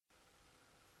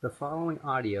The following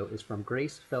audio is from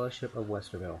Grace Fellowship of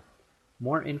Westerville.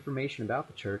 More information about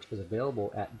the church is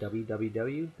available at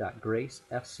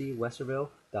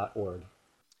www.gracefcwesterville.org.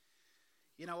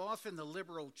 You know, often the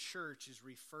liberal church is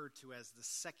referred to as the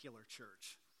secular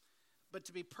church. But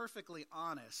to be perfectly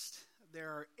honest, there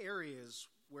are areas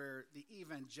where the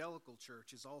evangelical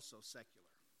church is also secular.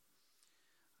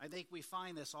 I think we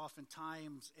find this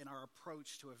oftentimes in our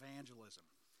approach to evangelism.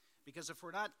 Because if we're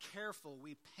not careful,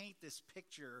 we paint this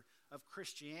picture of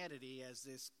Christianity as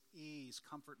this ease,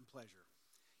 comfort, and pleasure.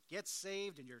 Get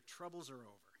saved and your troubles are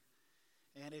over.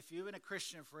 And if you've been a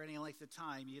Christian for any length of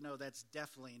time, you know that's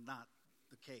definitely not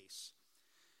the case.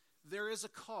 There is a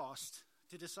cost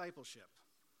to discipleship,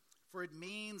 for it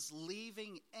means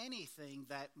leaving anything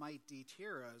that might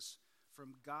deter us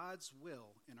from God's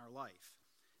will in our life,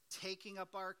 taking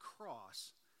up our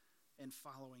cross and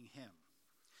following Him.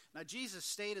 Now, Jesus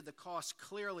stated the cost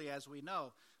clearly, as we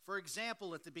know. For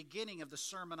example, at the beginning of the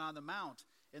Sermon on the Mount,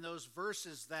 in those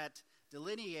verses that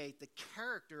delineate the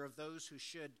character of those who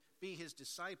should be His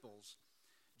disciples,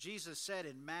 Jesus said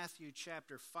in Matthew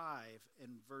chapter 5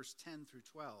 and verse 10 through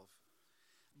 12,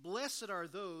 "Blessed are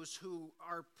those who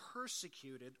are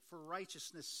persecuted for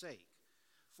righteousness' sake,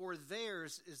 for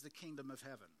theirs is the kingdom of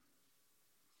heaven.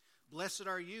 Blessed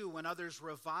are you when others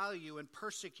revile you and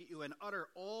persecute you and utter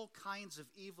all kinds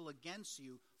of evil against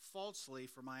you falsely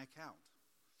for my account.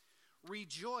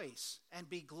 Rejoice and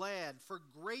be glad, for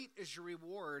great is your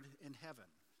reward in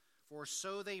heaven. For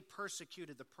so they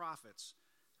persecuted the prophets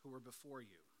who were before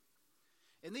you."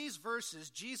 In these verses,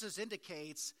 Jesus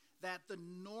indicates that the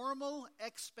normal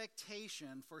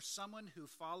expectation for someone who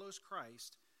follows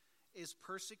Christ is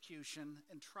persecution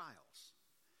and trials.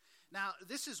 Now,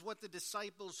 this is what the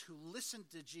disciples who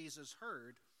listened to Jesus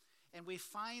heard, and we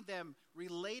find them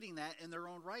relating that in their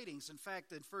own writings. In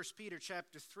fact, in 1 Peter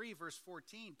chapter 3, verse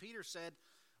 14, Peter said,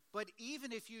 "But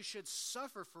even if you should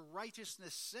suffer for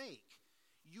righteousness' sake,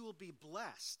 you will be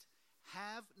blessed.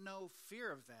 Have no fear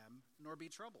of them, nor be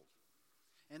troubled."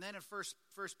 And then in 1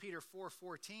 Peter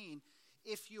 4:14,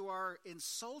 "If you are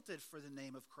insulted for the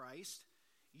name of Christ,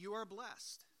 you are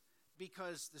blessed,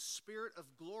 because the Spirit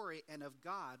of glory and of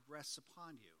God rests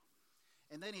upon you."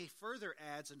 And then he further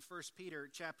adds in 1 Peter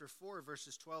chapter 4,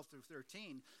 verses 12 through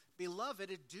 13,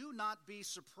 "Beloved, do not be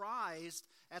surprised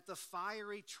at the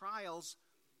fiery trials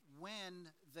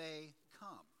when they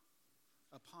come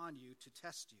upon you to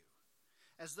test you,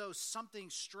 as though something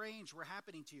strange were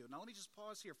happening to you." Now let me just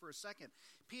pause here for a second.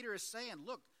 Peter is saying,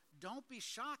 look, don't be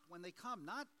shocked when they come.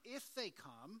 Not if they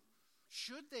come,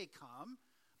 should they come,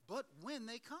 but when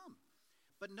they come.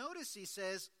 But notice he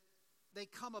says, they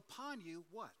come upon you,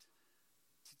 what?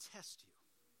 To test you.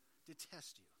 To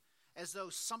test you. As though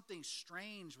something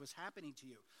strange was happening to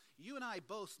you. You and I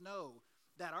both know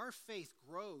that our faith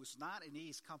grows not in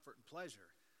ease, comfort, and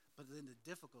pleasure, but in the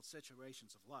difficult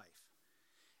situations of life.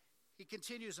 He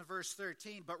continues in verse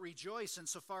 13, "But rejoice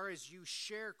insofar as you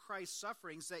share Christ's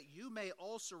sufferings, that you may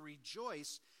also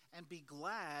rejoice and be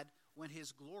glad when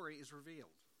His glory is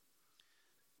revealed."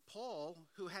 Paul,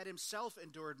 who had himself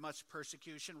endured much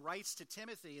persecution, writes to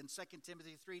Timothy in 2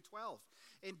 Timothy 3:12,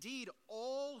 "Indeed,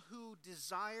 all who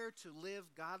desire to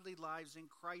live godly lives in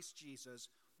Christ Jesus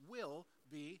will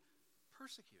be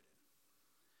persecuted."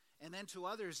 And then to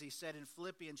others he said in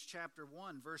Philippians chapter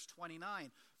 1, verse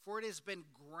 29, "For it has been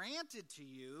granted to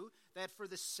you that for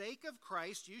the sake of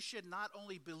Christ you should not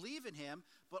only believe in Him,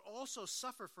 but also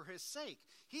suffer for His sake."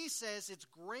 He says it's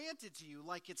granted to you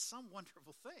like it's some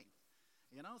wonderful thing.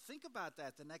 You know, think about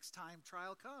that the next time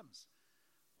trial comes.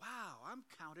 Wow, I'm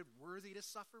counted worthy to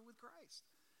suffer with Christ.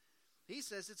 He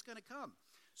says it's going to come.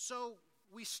 So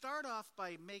we start off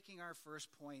by making our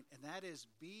first point, and that is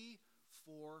be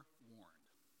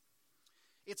forewarned.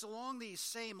 It's along these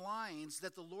same lines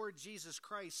that the Lord Jesus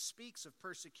Christ speaks of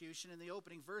persecution in the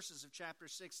opening verses of chapter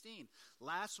 16.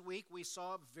 Last week we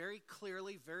saw very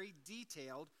clearly, very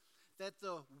detailed, that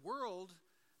the world,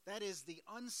 that is the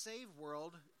unsaved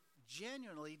world,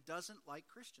 genuinely doesn't like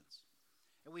Christians.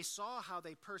 And we saw how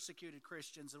they persecuted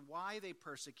Christians and why they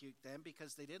persecute them,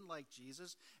 because they didn't like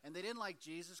Jesus, and they didn't like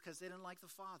Jesus because they didn't like the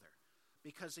Father,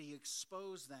 because He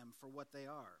exposed them for what they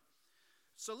are.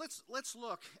 So let's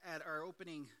look at our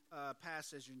opening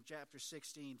passage in chapter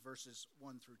 16, verses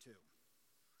 1 through 2.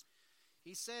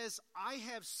 He says, "I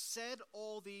have said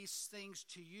all these things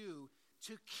to you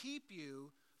to keep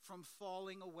you from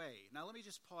falling away." Now let me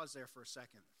just pause there for a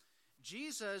second.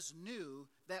 Jesus knew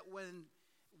that when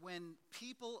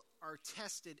people are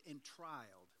tested and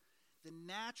trialed, the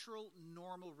natural,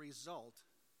 normal result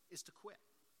is to quit.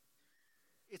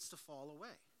 It's to fall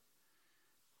away.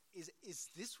 Is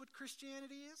this what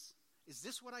Christianity is? Is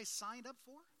this what I signed up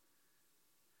for?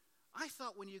 I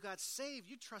thought when you got saved,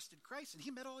 you trusted Christ and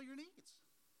he met all your needs.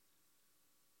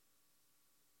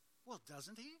 Well,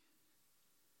 doesn't he?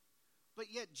 But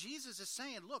yet Jesus is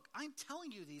saying, look, I'm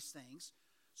telling you these things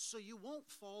so you won't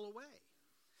fall away.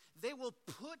 They will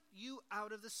put you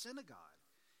out of the synagogue.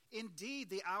 Indeed,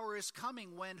 the hour is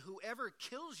coming when whoever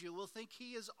kills you will think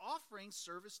he is offering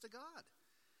service to God.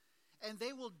 And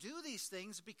they will do these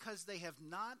things because they have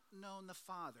not known the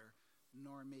Father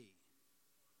nor me.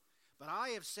 But I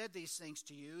have said these things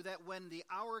to you, that when the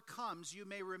hour comes, you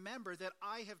may remember that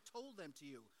I have told them to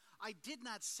you. I did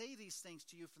not say these things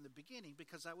to you from the beginning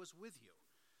because I was with you.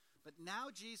 But now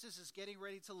Jesus is getting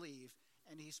ready to leave,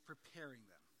 and he's preparing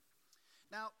them.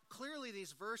 Now, clearly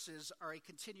these verses are a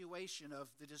continuation of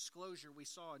the disclosure we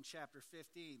saw in chapter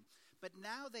 15. But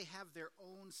now they have their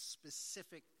own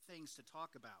specific things to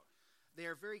talk about. They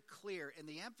are very clear, and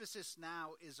the emphasis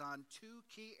now is on two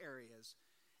key areas: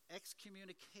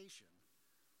 excommunication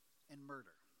and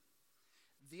murder.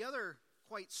 The other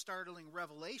quite startling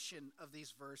revelation of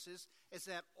these verses is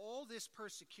that all this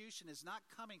persecution is not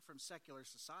coming from secular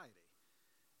society.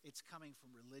 It's coming from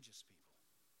religious people.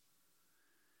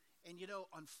 And you know,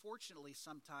 unfortunately,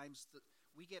 sometimes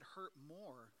we get hurt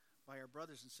more by our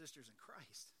brothers and sisters in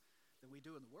Christ than we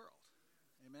do in the world.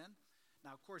 Amen?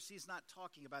 Now, of course, he's not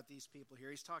talking about these people here.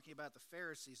 He's talking about the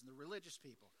Pharisees and the religious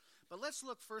people. But let's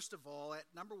look first of all at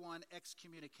number one,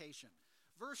 excommunication.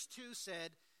 Verse 2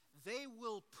 said, they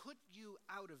will put you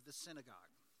out of the synagogue.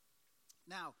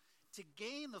 Now, to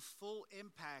gain the full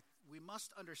impact, we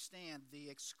must understand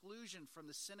the exclusion from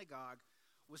the synagogue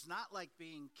was not like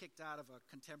being kicked out of a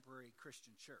contemporary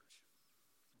Christian church.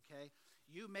 Okay?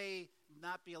 You may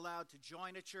not be allowed to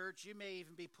join a church. You may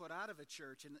even be put out of a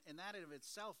church, and that in of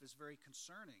itself is very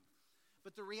concerning.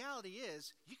 But the reality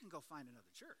is, you can go find another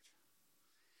church.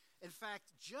 In fact,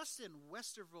 just in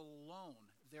Westerville alone,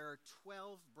 there are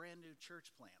 12 brand new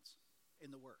church plants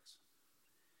in the works.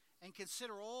 And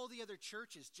consider all the other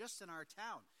churches just in our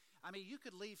town. I mean, you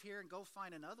could leave here and go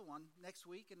find another one next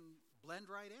week and blend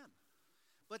right in.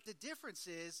 But the difference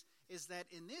is that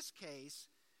in this case,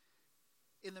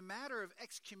 in the matter of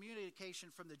excommunication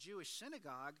from the Jewish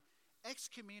synagogue,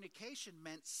 excommunication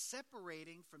meant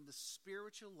separating from the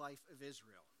spiritual life of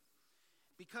Israel.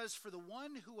 Because for the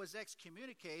one who was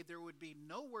excommunicated, there would be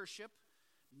no worship,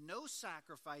 no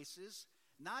sacrifices,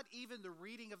 not even the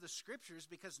reading of the scriptures,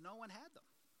 because no one had them.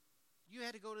 You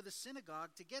had to go to the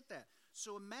synagogue to get that.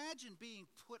 So imagine being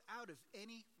put out of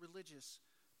any religious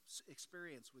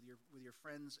experience with your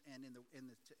friends and in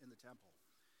the temple.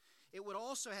 It would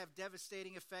also have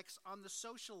devastating effects on the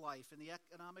social life and the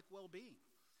economic well-being.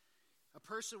 A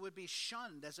person would be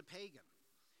shunned as a pagan.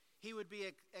 He would be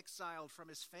exiled from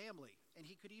his family, and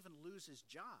he could even lose his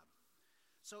job.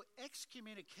 So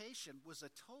excommunication was a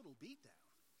total beatdown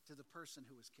to the person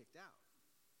who was kicked out.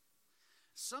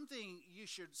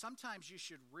 Sometimes you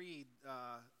should read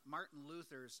Martin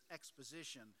Luther's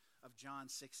exposition of John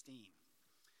 16.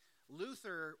 The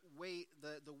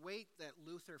weight that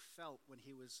Luther felt when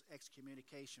he was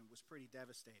excommunication was pretty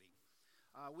devastating.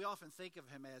 We often think of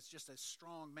him as just a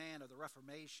strong man of the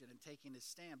Reformation and taking his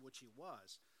stand, which he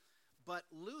was. But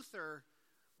Luther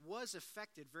was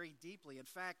affected very deeply. In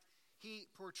fact, he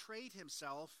portrayed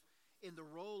himself in the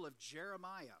role of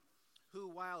Jeremiah, who,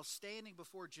 while standing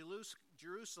before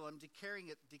Jerusalem, declaring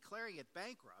it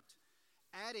bankrupt,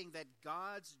 adding that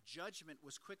God's judgment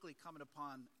was quickly coming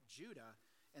upon Judah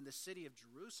and the city of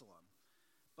Jerusalem,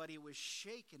 but he was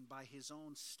shaken by his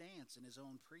own stance and his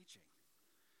own preaching.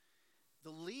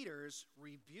 The leaders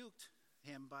rebuked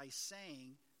him by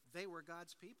saying they were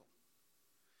God's people.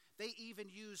 They even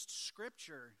used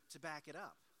scripture to back it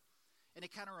up. And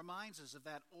it kind of reminds us of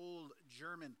that old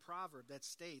German proverb that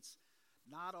states,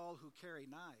 not all who carry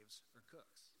knives are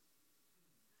cooks.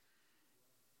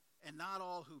 And not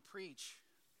all who preach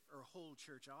or hold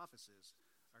church offices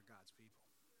are God's people.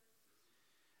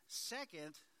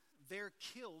 Second, they're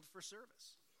killed for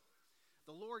service.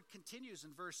 The Lord continues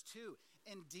in verse 2,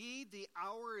 indeed, the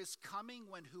hour is coming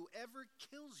when whoever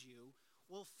kills you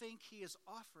will think he is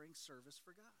offering service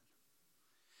for God.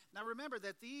 Now remember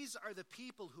that these are the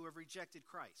people who have rejected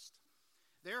Christ.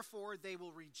 Therefore, they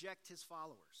will reject his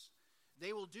followers.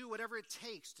 They will do whatever it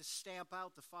takes to stamp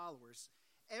out the followers.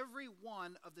 Every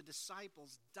one of the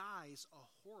disciples dies a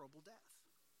horrible death.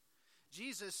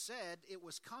 Jesus said it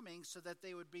was coming so that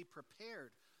they would be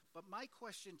prepared. But my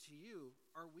question to you,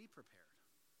 are we prepared?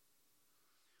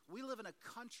 We live in a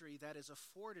country that has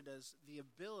afforded us the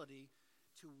ability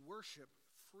to worship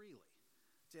freely,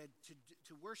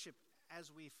 to worship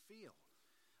as we feel.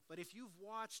 But if you've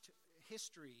watched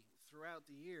history throughout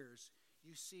the years,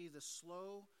 you see the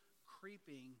slow,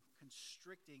 creeping,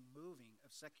 constricting moving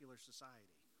of secular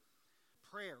society.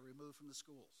 Prayer removed from the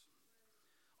schools.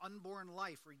 Unborn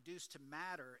life reduced to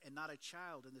matter and not a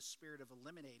child, in the spirit of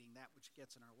eliminating that which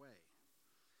gets in our way.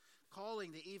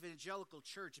 Calling the evangelical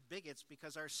church bigots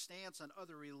because our stance on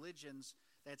other religions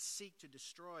that seek to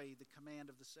destroy the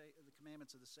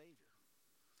commandments of the Savior.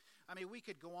 I mean, we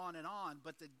could go on,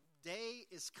 but the day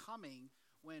is coming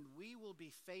when we will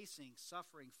be facing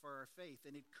suffering for our faith,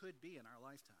 and it could be in our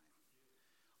lifetime.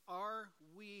 Are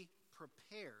we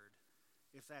prepared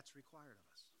if that's required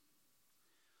of us?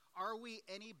 Are we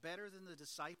any better than the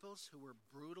disciples who were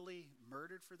brutally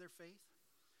murdered for their faith?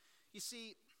 You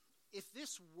see, if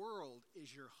this world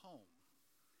is your home,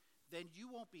 then you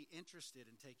won't be interested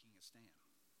in taking a stand.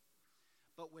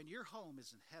 But when your home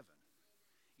is in heaven,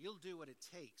 you'll do what it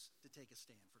takes to take a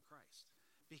stand for Christ,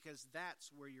 because that's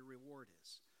where your reward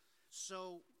is.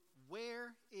 So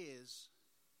where is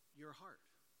your heart?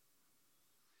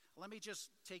 Let me just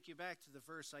take you back to the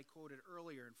verse I quoted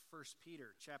earlier in 1 Peter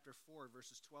chapter 4,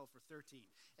 verses 12 through 13,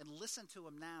 and listen to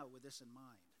him now with this in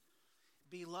mind.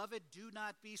 Beloved, do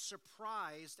not be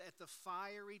surprised at the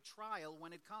fiery trial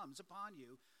when it comes upon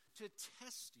you to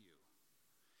test you,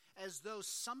 as though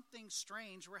something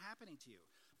strange were happening to you.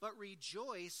 But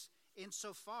rejoice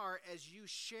insofar as you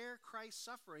share Christ's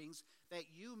sufferings, that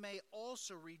you may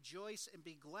also rejoice and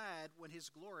be glad when his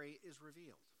glory is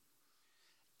revealed.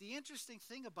 The interesting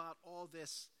thing about all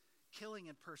this killing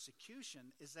and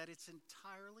persecution is that it's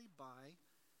entirely by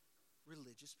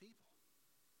religious people.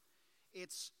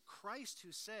 It's Christ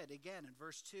who said, again in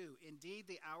verse 2, indeed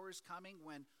the hour is coming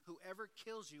when whoever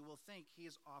kills you will think he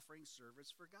is offering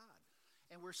service for God.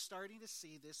 And we're starting to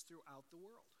see this throughout the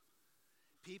world.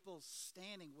 People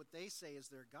standing what they say is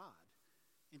their God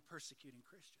in persecuting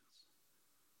Christians.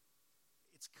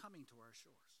 It's coming to our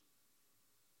shores.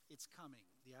 It's coming.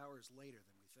 The hour is later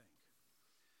than we think.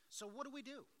 So what do we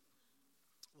do?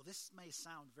 Well, this may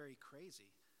sound very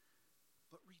crazy,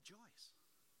 but rejoice.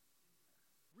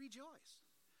 Rejoice.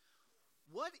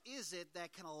 What is it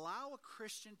that can allow a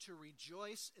Christian to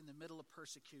rejoice in the middle of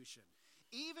persecution?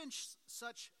 Even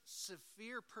such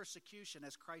severe persecution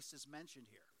as Christ has mentioned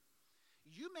here.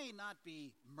 You may not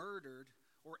be murdered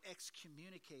or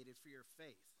excommunicated for your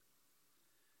faith,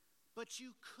 but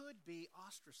you could be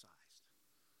ostracized.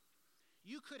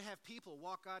 You could have people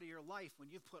walk out of your life when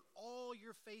you've put all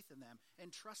your faith in them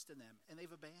and trust in them, and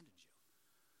they've abandoned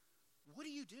you. What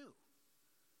do?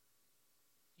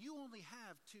 You only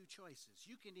have two choices.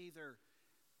 You can either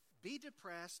be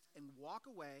depressed and walk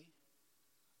away,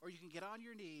 or you can get on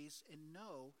your knees and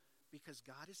know, because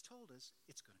God has told us,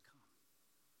 it's going to come.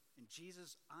 And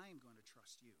Jesus, I'm going to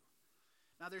trust you.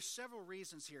 Now, there's several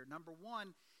reasons here. Number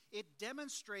one, it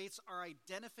demonstrates our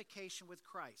identification with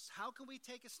Christ. How can we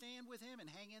take a stand with him and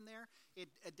hang in there? It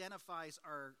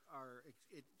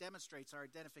demonstrates our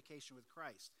identification with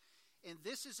Christ. And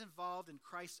this is involved in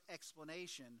Christ's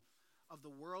explanation of the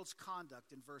world's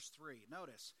conduct in verse 3.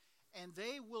 Notice, and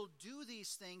they will do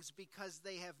these things because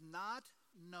they have not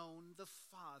known the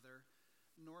Father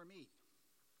nor me.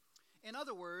 In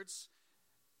other words,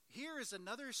 here is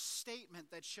another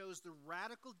statement that shows the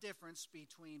radical difference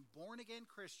between born-again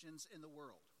Christians in the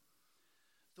world.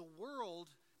 The world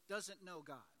doesn't know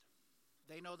God.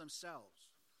 They know themselves.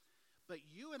 But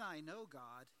you and I know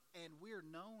God, and we're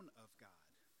known of God.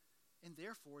 And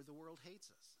therefore, the world hates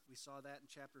us. We saw that in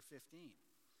chapter 15.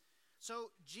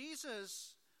 So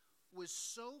Jesus was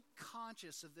so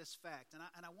conscious of this fact,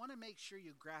 and I want to make sure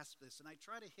you grasp this, and I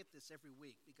try to hit this every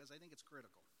week because I think it's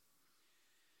critical.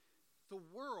 The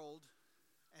world,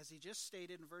 as he just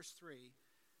stated in verse 3,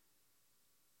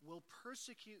 will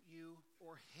persecute you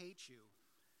or hate you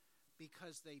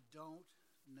because they don't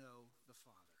know the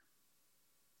Father.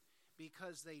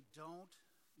 Because they don't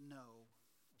know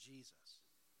Jesus.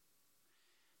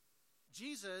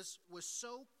 Jesus was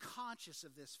so conscious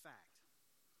of this fact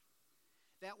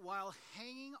that while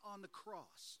hanging on the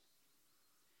cross,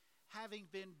 having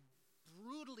been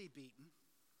brutally beaten,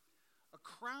 a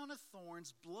crown of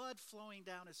thorns, blood flowing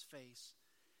down his face,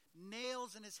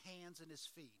 nails in his hands and his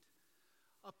feet,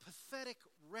 a pathetic,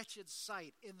 wretched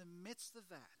sight. In the midst of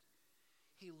that,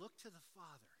 he looked to the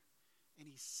Father and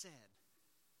he said,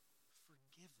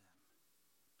 forgive them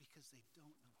because they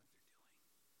don't know what they're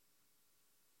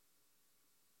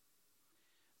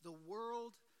doing. The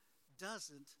world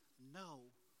doesn't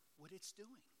know what it's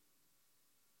doing.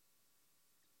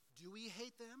 Do we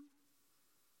hate them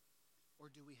or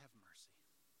do we have mercy?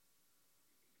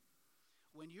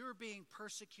 When you're being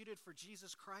persecuted for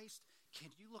Jesus Christ, can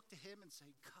you look to him and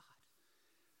say, God,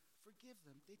 forgive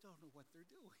them. They don't know what they're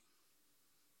doing.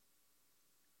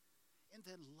 and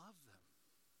then love them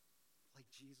like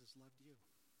Jesus loved you.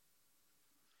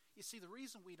 You see, the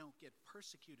reason we don't get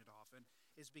persecuted often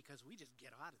is because we just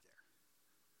get out of there.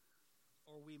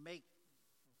 Or we make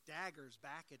daggers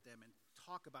back at them and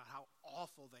talk about how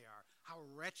awful they are, how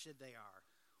wretched they are.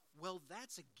 Well,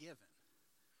 that's a given.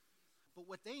 But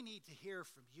what they need to hear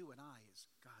from you and I is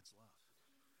God's love.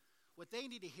 What they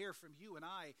need to hear from you and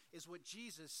I is what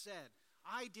Jesus said.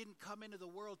 I didn't come into the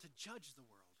world to judge the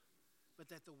world, but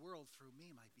that the world through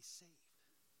me might be saved.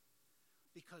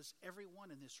 Because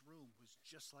everyone in this room was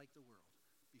just like the world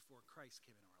before Christ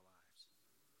came into our lives.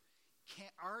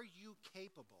 Are you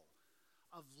capable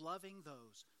of loving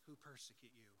those who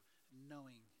persecute you,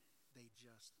 knowing they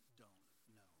just don't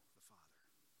know the Father?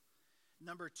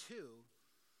 Number two,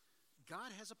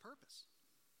 God has a purpose.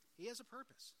 He has a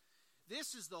purpose.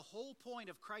 This is the whole point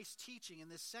of Christ's teaching in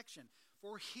this section.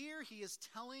 For here he is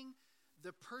telling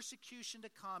the persecution to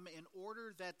come in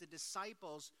order that the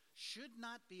disciples should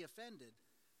not be offended.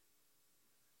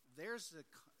 There's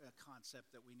a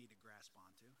concept that we need to grasp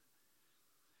onto.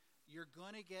 You're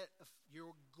going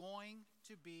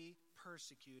to be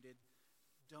persecuted.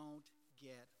 Don't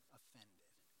get offended.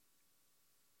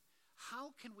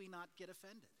 How can we not get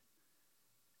offended?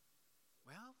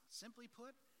 Well, simply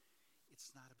put,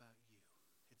 it's not about you.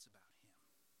 It's about him.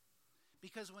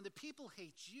 Because when the people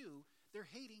hate you, they're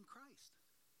hating Christ.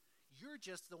 You're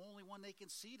just the only one they can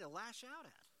see to lash out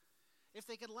at. If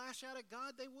they could lash out at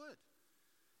God, they would.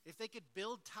 If they could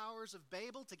build towers of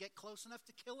Babel to get close enough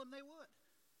to kill him, they would.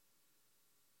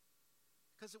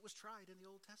 Because it was tried in the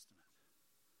Old Testament.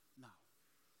 No.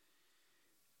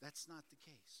 That's not the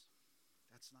case.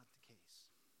 That's not the case.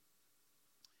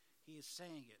 He is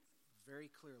saying it very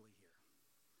clearly here.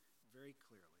 Very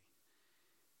clearly.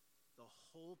 The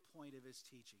whole point of his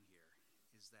teaching here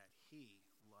is that he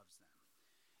loves them.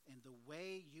 And the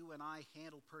way you and I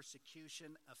handle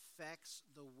persecution affects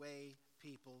the way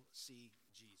people see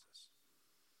Jesus.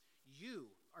 You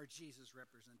are Jesus'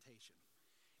 representation.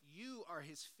 You are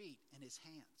his feet and his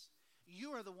hands.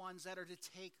 You are the ones that are to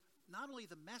take not only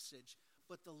the message,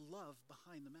 but the love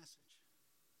behind the message.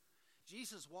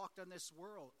 Jesus walked on this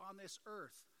world, on this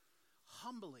earth,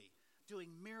 humbly, doing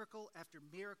miracle after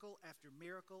miracle after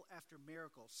miracle after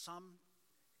miracle. Some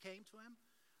came to him,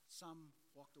 some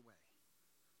walked away.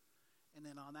 And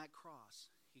then on that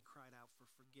cross, he cried out for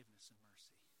forgiveness and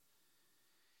mercy.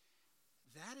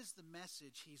 That is the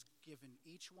message he's given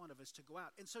each one of us to go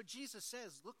out. And so Jesus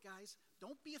says, look, guys,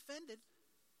 don't be offended,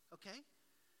 okay?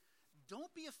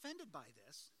 Don't be offended by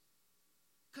this,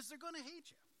 because they're going to hate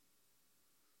you.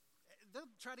 They'll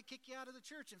try to kick you out of the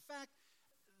church. In fact,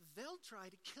 they'll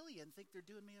try to kill you and think they're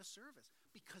doing me a service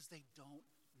because they don't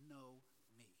know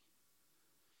me.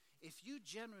 If you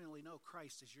genuinely know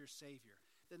Christ as your Savior,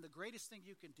 then the greatest thing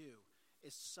you can do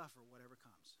is suffer whatever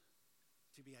comes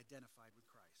to be identified with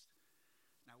Christ.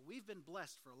 Now, we've been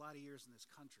blessed for a lot of years in this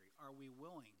country. Are we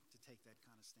willing to take that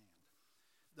kind of stand?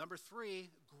 Number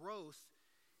 3, growth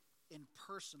in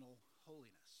personal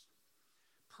holiness.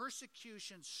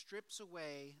 Persecution strips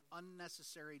away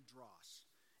unnecessary dross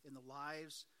in the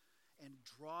lives and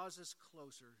draws us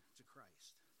closer to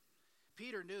Christ.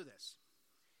 Peter knew this.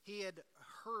 He had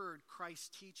heard Christ's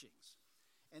teachings,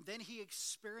 and then he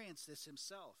experienced this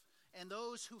himself. And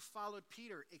those who followed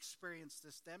Peter experienced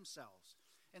this themselves.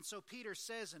 And so Peter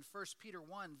says in 1 Peter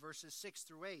 1, verses 6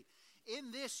 through 8,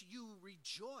 in this you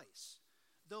rejoice,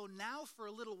 though now for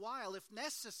a little while, if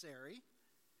necessary,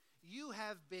 you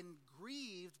have been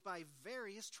grieved by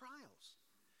various trials,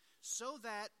 so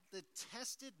that the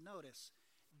tested, notice,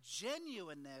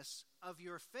 genuineness of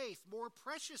your faith, more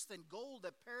precious than gold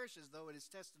that perishes though it is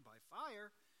tested by fire,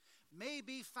 may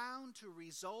be found to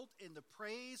result in the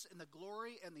praise and the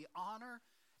glory and the honor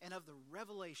and of the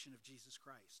revelation of Jesus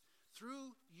Christ.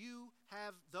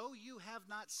 Though you have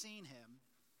not seen him,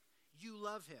 you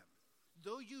love him.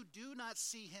 Though you do not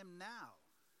see him now,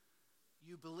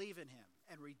 you believe in him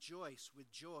and rejoice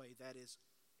with joy that is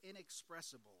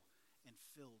inexpressible and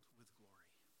filled with glory.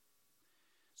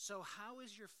 So how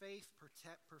is your faith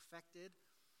perfected?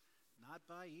 Not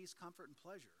by ease, comfort, and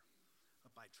pleasure,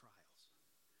 but by trials.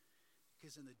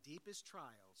 Because in the deepest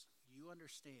trials, you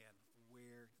understand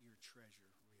where your treasure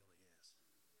really is.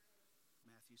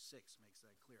 Matthew 6 makes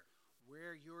that clear.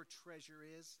 Where your treasure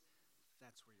is,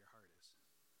 that's where your heart is.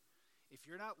 If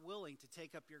you're not willing to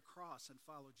take up your cross and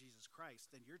follow Jesus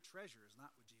Christ, then your treasure is not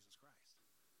with Jesus Christ.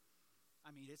 I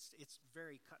mean, it's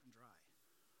very cut and dry.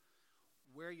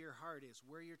 Where your heart is,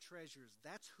 where your treasure is,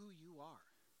 that's who you are.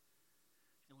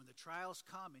 And when the trials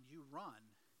come and you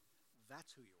run,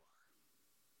 that's who you are.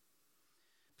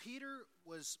 Peter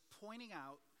was pointing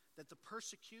out that the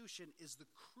persecution is the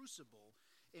crucible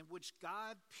in which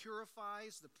God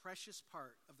purifies the precious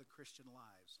part of the Christian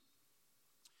lives.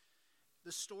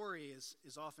 The story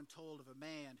is often told of a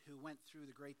man who went through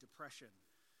the Great Depression,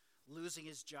 losing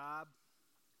his job,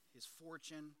 his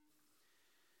fortune,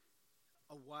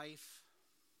 a wife,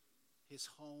 his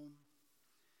home.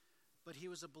 But he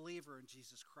was a believer in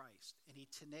Jesus Christ, and he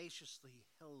tenaciously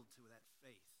held to that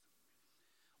faith.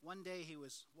 One day he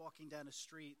was walking down a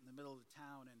street in the middle of the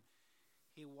town, and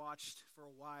he watched for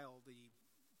a while the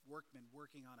workmen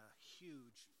working on a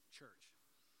huge church.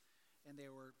 And they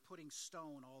were putting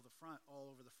stone all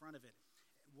over the front of it.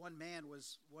 One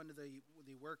of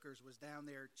the workers was down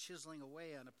there chiseling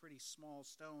away on a pretty small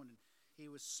stone, and he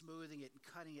was smoothing it and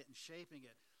cutting it and shaping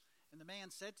it. And the man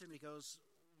said to him, he goes,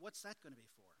 "What's that going to be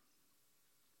for?"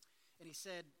 And he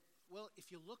said, "Well,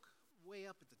 if you look way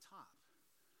up at the top,"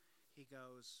 he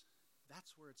goes,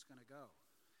 "that's where it's going to go."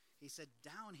 He said,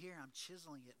 "Down here I'm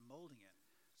chiseling it and molding it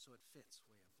so it fits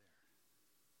way up there."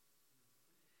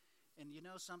 And you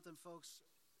know something, folks?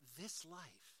 This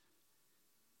life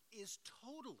is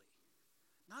totally,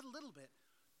 not a little bit,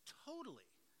 totally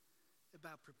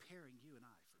about preparing you and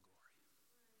I for glory.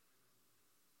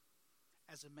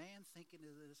 As a man thinketh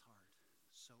in his heart,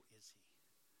 so is he.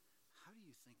 How do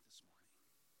you think this morning?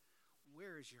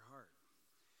 Where is your heart?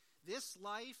 This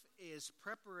life is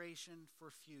preparation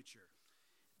for future.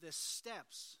 The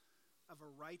steps of a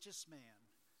righteous man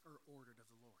are ordered of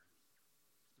the Lord.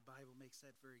 The Bible makes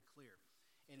that very clear.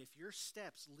 And if your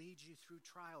steps lead you through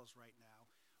trials right now,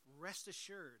 rest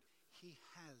assured he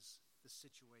has the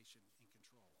situation in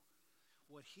control.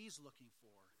 What he's looking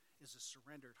for is a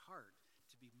surrendered heart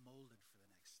to be molded for the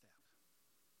next step.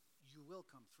 You will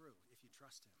come through if you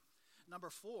trust him. Number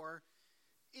 4,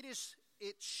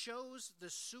 it shows the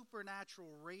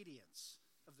supernatural radiance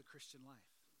of the Christian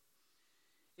life.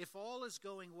 If all is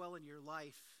going well in your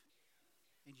life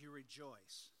and you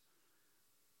rejoice,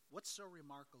 what's so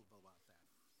remarkable about that?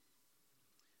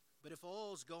 But if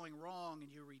all is going wrong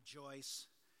and you rejoice,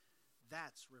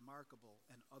 that's remarkable,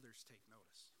 and others take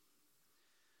notice.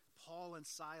 Paul and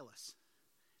Silas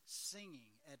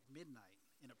singing at midnight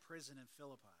in a prison in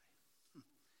Philippi.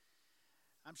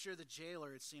 I'm sure the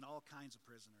jailer had seen all kinds of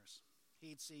prisoners.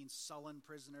 He'd seen sullen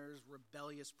prisoners,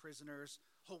 rebellious prisoners,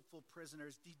 hopeful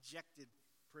prisoners, dejected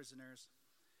prisoners.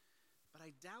 But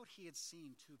I doubt he had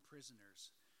seen 2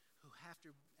 prisoners who,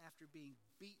 after being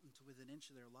beaten to within an inch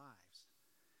of their lives,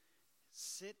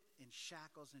 sit in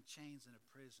shackles and chains in a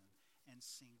prison and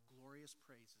sing glorious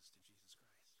praises to Jesus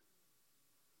Christ.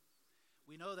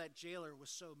 We know that jailer was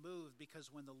so moved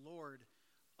because when the Lord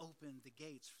opened the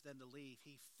gates for them to leave,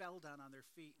 he fell down on their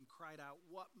feet and cried out,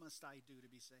 "What must I do to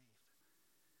be saved?"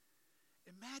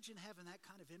 Imagine having that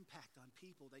kind of impact on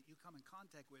people that you come in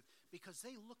contact with, because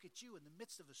they look at you in the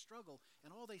midst of a struggle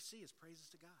and all they see is praises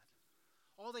to God.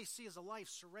 All they see is a life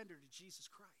surrendered to Jesus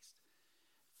Christ.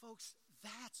 Folks,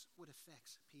 that's what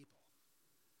affects people.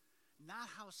 Not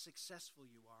how successful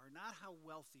you are, not how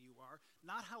wealthy you are,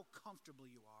 not how comfortable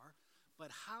you are,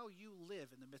 but how you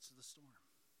live in the midst of the storm.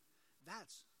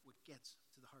 That's what gets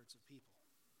to the hearts of people.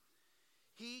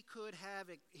 He could have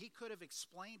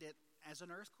explained it as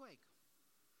an earthquake.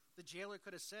 The jailer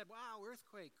could have said, "Wow,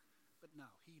 earthquake." But no,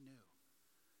 he knew,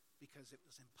 because it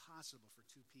was impossible for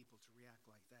 2 people to react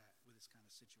like that with this kind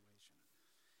of situation.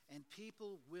 And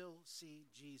people will see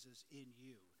Jesus in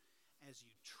you as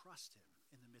you trust him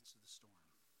in the midst of the storm.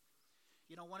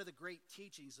 You know, one of the great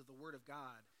teachings of the Word of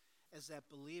God is that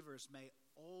believers may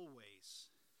always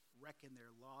reckon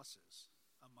their losses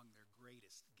among their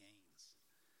greatest gains.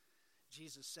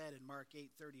 Jesus said in Mark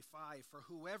 8:35, "For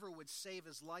whoever would save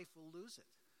his life will lose it.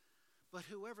 But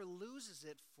whoever loses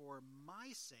it for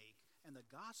my sake and the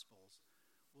gospel's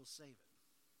will save it."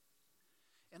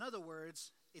 In other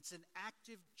words, it's an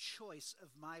active choice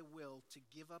of my will to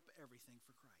give up everything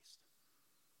for Christ.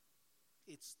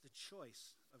 It's the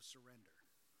choice of surrender.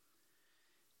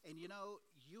 And you know,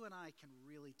 you and I can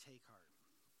really take heart.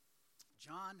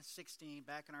 John 16,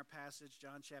 back in our passage,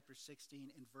 John chapter 16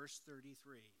 in verse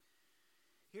 33.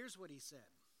 Here's what he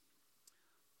said.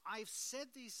 "I've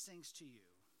said these things to you,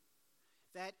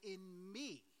 that in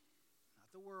me,"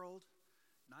 not the world,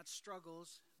 not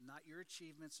struggles, not your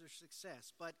achievements or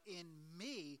success, "but in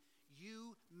me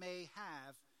you may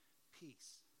have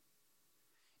peace.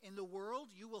 In the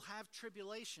world you will have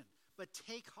tribulation, but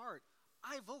take heart,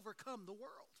 I've overcome the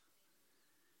world."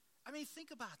 I mean,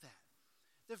 think about that.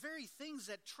 The very things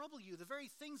that trouble you, the very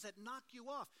things that knock you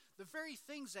off, the very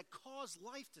things that cause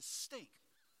life to stink,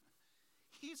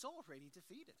 he's already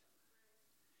defeated.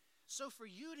 So for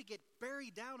you to get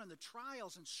buried down in the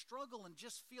trials and struggle and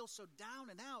just feel so down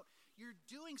and out, you're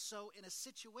doing so in a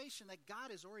situation that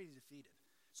God has already defeated.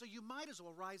 So you might as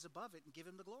well rise above it and give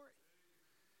him the glory.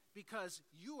 Because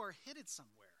you are headed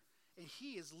somewhere, and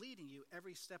he is leading you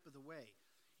every step of the way.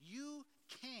 You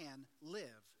can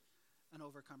live an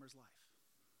overcomer's life.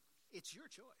 It's your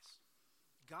choice.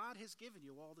 God has given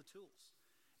you all the tools,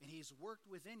 and he's worked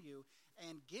within you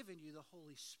and given you the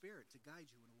Holy Spirit to guide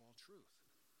you into all truth.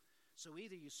 So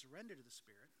either you surrender to the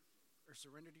Spirit or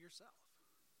surrender to yourself.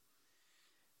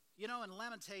 You know, in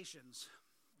Lamentations,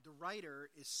 the writer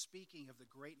is speaking of the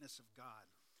greatness of God.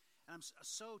 And I'm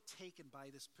so taken by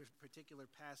this particular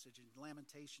passage in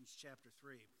Lamentations chapter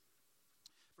 3,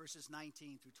 verses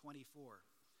 19 through 24.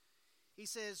 He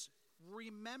says,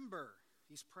 remember,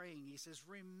 he's praying, he says,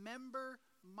 remember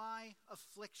my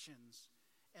afflictions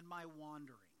and my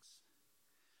wanderings,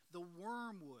 the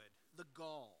wormwood, the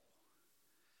gall.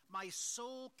 My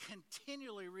soul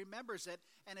continually remembers it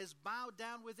and is bowed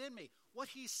down within me. What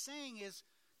he's saying is,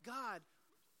 God,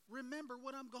 remember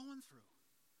what I'm going through.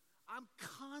 I'm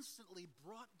constantly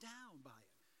brought down by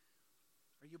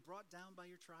it. Are you brought down by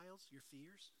your trials, your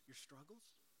fears, your struggles?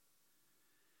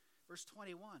 Verse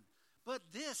 21, but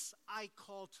this I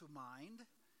call to mind,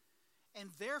 and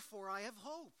therefore I have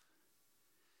hope.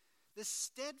 The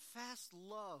steadfast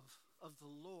love of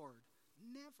the Lord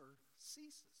never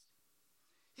ceases.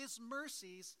 His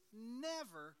mercies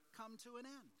never come to an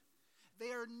end.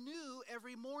 They are new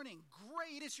every morning.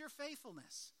 Great is your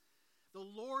faithfulness. The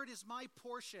Lord is my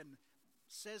portion,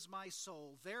 says my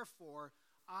soul. Therefore,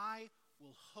 I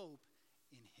will hope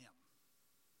in him.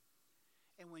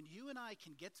 And when you and I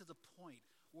can get to the point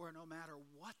where no matter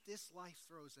what this life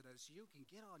throws at us, you can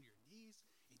get on your knees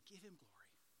and give him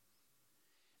glory.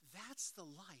 That's the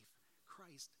life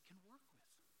Christ can work with.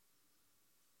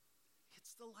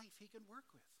 It's the life he can work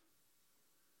with.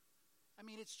 I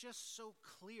mean, it's just so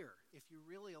clear if you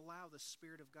really allow the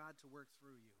Spirit of God to work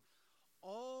through you.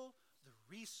 All the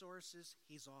resources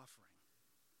he's offering.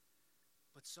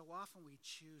 But so often we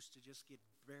choose to just get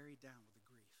buried down with the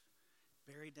grief,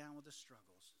 buried down with the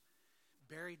struggles,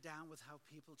 buried down with how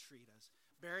people treat us,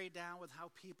 buried down with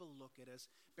how people look at us,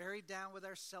 buried down with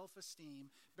our self-esteem,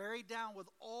 buried down with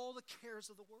all the cares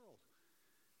of the world.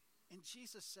 And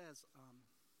Jesus says,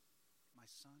 my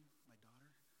son, my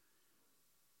daughter,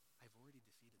 I've already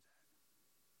defeated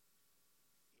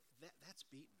that. That's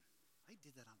beaten. I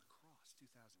did that on the cross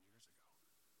 2,000 years ago.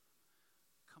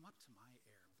 Come up to my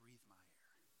air, breathe my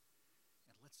air,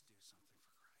 and let's do something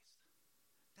for Christ.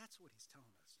 That's what he's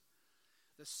telling us.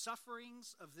 The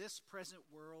sufferings of this present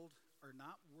world are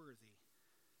not worthy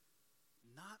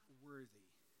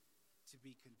to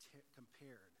be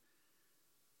compared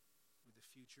with the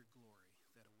future glory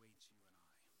that awaits you and I.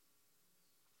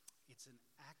 It's an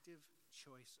active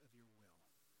choice of your will.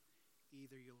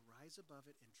 Either you'll rise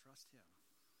above it and trust him,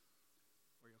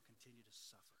 or you'll continue to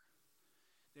suffer.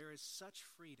 There is such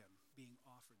freedom being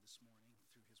offered this morning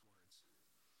through his words.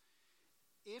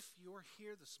 If you're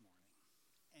here this morning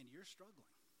and you're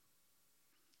struggling,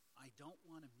 I don't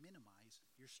want to minimize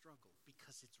your struggle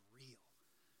because it's real.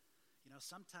 You know,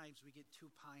 sometimes we get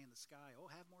too pie in the sky.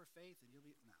 Oh, have more faith and you'll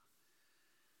be... No.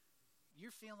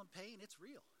 You're feeling pain, it's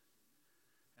real.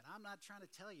 And I'm not trying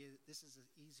to tell you this is an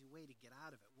easy way to get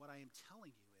out of it. What I am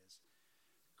telling you is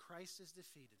Christ has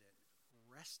defeated it.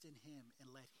 Rest in him and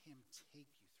let him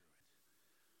take you through it.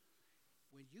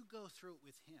 When you go through it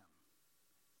with him,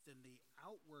 then the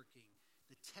outworking,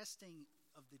 the testing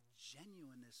of the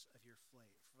genuineness of your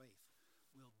faith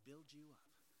will build you up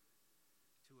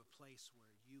to a place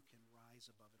where you can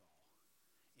rise above it all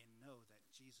and know that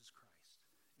Jesus Christ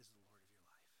is the Lord of your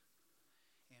life.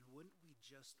 And wouldn't we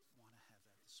just want to have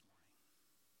that this morning?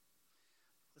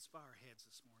 Let's bow our heads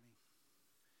this morning.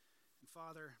 And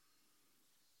Father,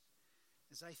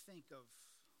 as I think of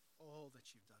all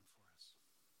that you've done for us,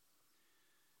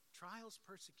 trials,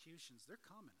 persecutions, they're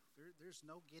coming. There's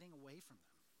no getting away from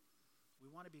them. We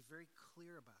want to be very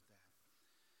clear about that.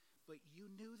 But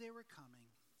you knew they were coming,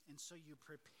 and so you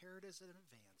prepared us in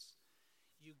advance.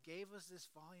 You gave us this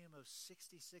volume of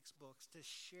 66 books to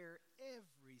share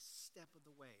every step of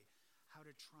the way how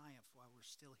to triumph while we're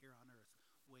still here on earth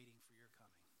waiting for your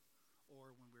coming,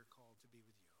 or when we're called to be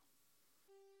with you.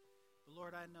 But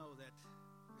Lord, I know that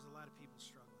there's a lot of people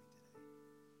struggling today.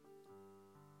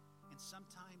 And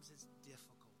sometimes it's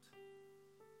difficult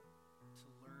to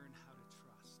learn how to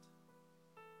trust.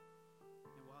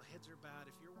 And while heads are bowed,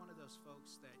 if you're one of those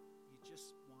folks that you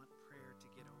just want prayer to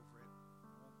get over it,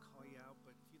 I won't call you out,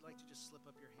 but if you'd like to just slip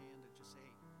up your hand and just say,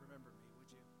 hey, remember me,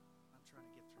 would you? I'm trying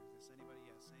to get through this. Anybody?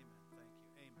 Yes. Amen. Thank you.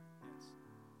 Amen. Yes.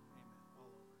 Amen. All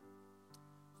over.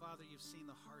 Father, you've seen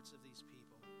the hearts of these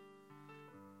people.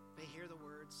 They hear the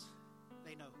words.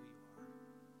 They know who you are.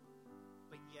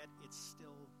 But yet it's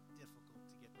still difficult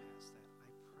to get past that. I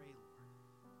pray, Lord,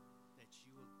 that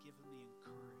you will give them the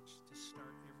courage to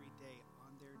start every day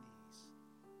on their knees,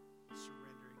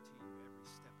 surrendering to you every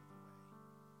step of the way,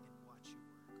 and watch you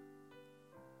work.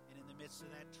 And in the midst of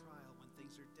that trial, when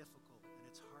things are difficult and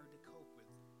it's hard to cope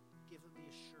with, give them the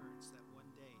assurance that one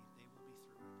day they will be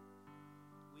through it.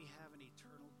 We have an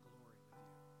eternal glory with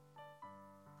you.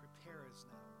 Prepare us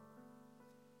now, Lord.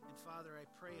 And Father, I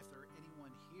pray if there are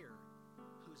anyone here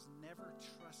who's never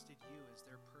trusted you as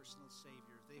their personal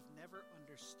Savior, they've never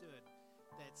understood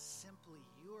that simply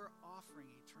you are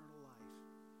offering eternal life,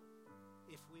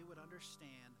 if we would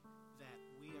understand that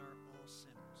we are all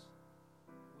sinners.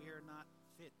 We are not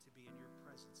fit to be in your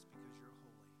presence because you're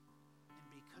holy. And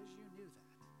because you knew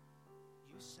that,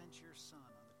 you sent your Son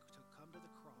to come to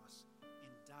the cross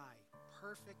and die,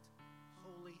 perfect,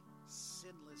 holy,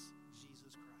 sinless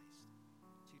Jesus Christ,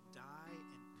 to die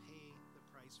and pay the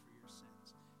price for your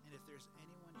sins. And if there's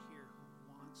anyone here who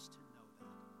wants to know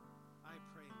that, I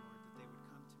pray, Lord, that they would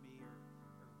come to me or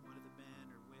one of the men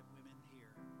or women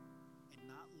here and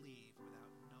not leave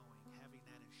without knowing, having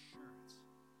that assurance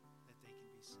that they can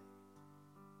be saved.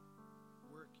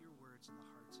 Work your words in the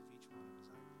hearts of each